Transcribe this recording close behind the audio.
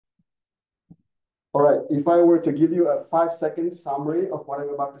All right, if I were to give you a 5-second summary of what I'm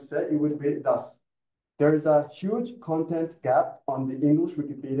about to say, it would be thus. There is a huge content gap on the English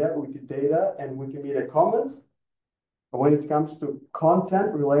Wikipedia, Wikidata, and Wikimedia Commons when it comes to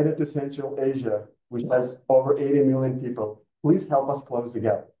content related to Central Asia, which has over 80 million people. Please help us close the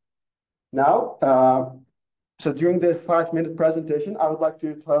gap. Now, so during the 5-minute presentation, I would like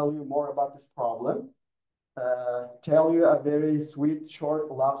to tell you more about this problem, tell you a very sweet, short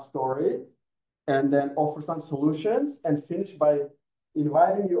love story, and then offer some solutions and finish by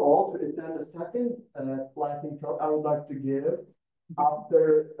inviting you all to attend a second lightning talk I would like to give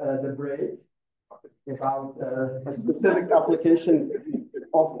after the break about a specific application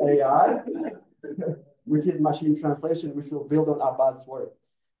of AI, which is machine translation, which will build on Abbas's work.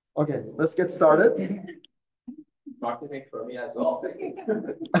 Okay, let's get started. Marketing for me as well.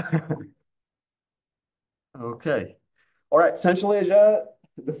 Okay. All right, Central Asia,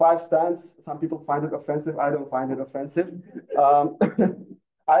 the 5 stands. Some people find it offensive. I don't find it offensive.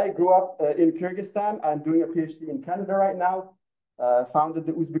 I grew up in Kyrgyzstan. I'm doing a PhD in Canada right now. Founded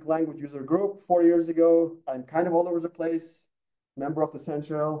the Uzbek language user group 4 years ago. I'm kind of all over the place. Member of the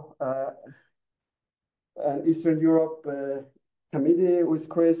Central and Eastern Europe committee with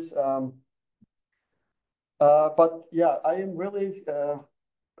Chris. But yeah, I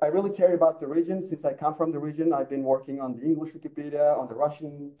really care about the region. Since I come from the region, I've been working on the English Wikipedia, on the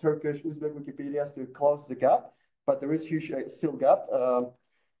Russian, Turkish, Uzbek Wikipedias to close the gap, but there is huge still gap.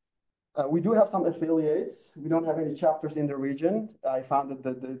 We do have some affiliates. We don't have any chapters in the region. I founded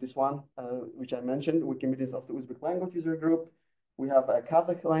this one, which I mentioned, Wikimedians of the Uzbek language user group. We have a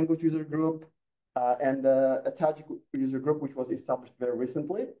Kazakh language user group and a Tajik user group, which was established very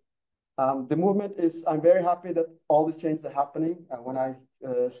recently. The movement is, I'm very happy that all these changes are happening. When I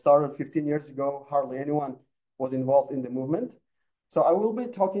started 15 years ago, hardly anyone was involved in the movement. So I will be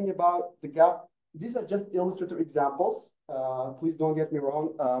talking about the gap. These are just illustrative examples. Please don't get me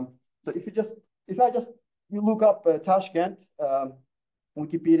wrong. So you look up Tashkent,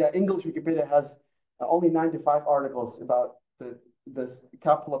 Wikipedia, English Wikipedia has only 95 articles about the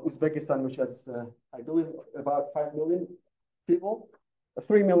capital of Uzbekistan, which has, I believe, about 5 million people.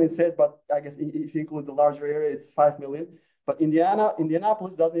 3 million says, but I guess if you include the larger area, it's 5 million. But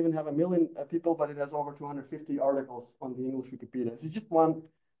Indianapolis doesn't even have 1 million people, but it has over 250 articles on the English Wikipedia. This is just one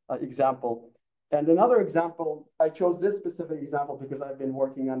example. And another example, I chose this specific example because I've been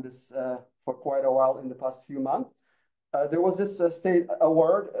working on this for quite a while in the past few months. There was this state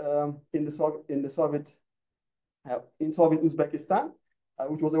award in Soviet Uzbekistan,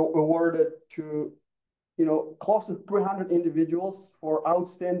 which was awarded to close to 300 individuals for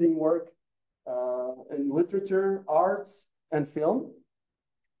outstanding work in literature, arts, and film.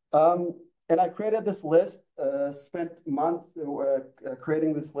 And I created this list, spent months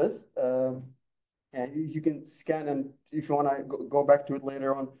creating this list. And you can scan and if you want to go back to it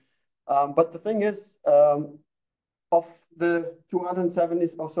later on. But the thing is, of the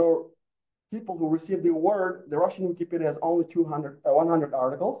 270 or so people who received the award, the Russian Wikipedia has only 100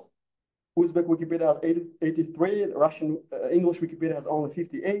 articles. Uzbek Wikipedia has 83. Russian English Wikipedia has only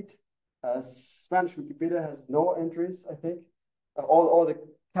 58. Spanish Wikipedia has no entries, I think. All the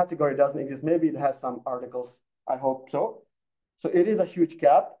category doesn't exist. Maybe it has some articles. I hope so. So it is a huge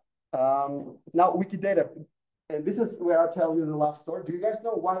gap. Now Wikidata, and this is where I tell you the love story. Do you guys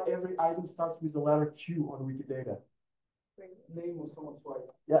know why every item starts with the letter Q on Wikidata? Name of someone's wife.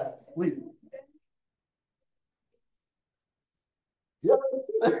 Yes, please. Yes.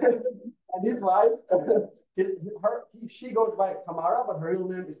 And his wife, she goes by Kamara, but her real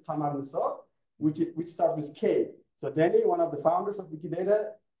name is Kamarnuso, which starts with K. So Danny, one of the founders of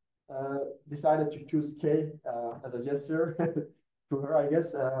Wikidata, decided to choose K as a gesture to her, I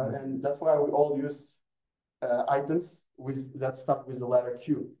guess, and that's why we all use items that start with the letter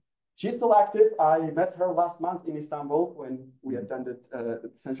Q. She's still active. I met her last month in Istanbul when we attended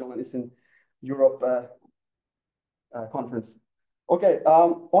the Central and Eastern Europe conference. Okay,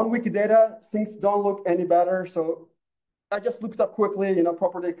 on Wikidata, things don't look any better. So I just looked up quickly,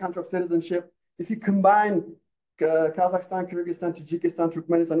 property, country of citizenship. If you combine Kazakhstan, Kyrgyzstan, Tajikistan,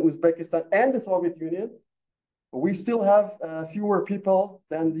 Turkmenistan, Uzbekistan, and the Soviet Union, we still have fewer people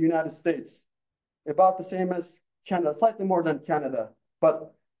than the United States. About the same as Canada, slightly more than Canada.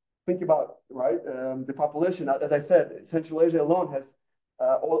 But think about, right, the population, as I said, Central Asia alone has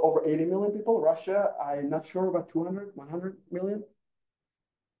over 80 million people. Russia, I'm not sure, about 200, 100 million.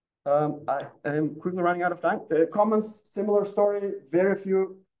 I am quickly running out of time. Commons, similar story, very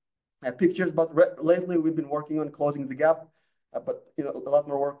few pictures, but lately we've been working on closing the gap, but a lot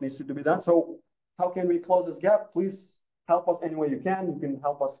more work needs to be done. So how can we close this gap? Please help us any way you can. You can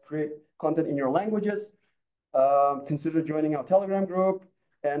help us create content in your languages. Consider joining our Telegram group,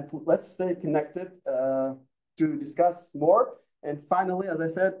 and let's stay connected to discuss more. And finally, as I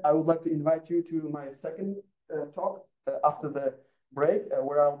said, I would like to invite you to my second talk after the break,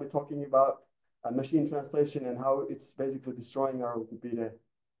 where I'll be talking about machine translation and how it's basically destroying our Wikipedia.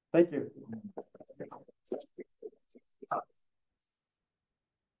 Thank you.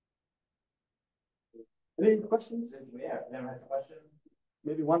 Any questions? Yeah, never had a question.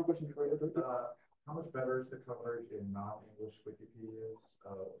 Maybe one question before you go. How much better is the coverage in non-English Wikipedias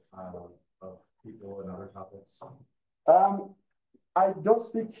of people and other topics? I don't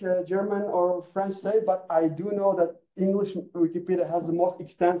speak German or French, but I do know that English Wikipedia has the most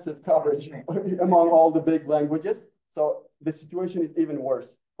extensive coverage among all the big languages. So the situation is even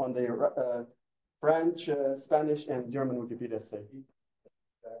worse on the French, Spanish, and German Wikipedia, say.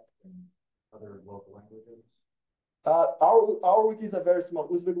 Other local languages? Our wikis are very small.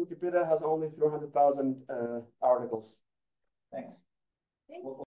 Uzbek Wikipedia has only 300,000 articles. Thanks.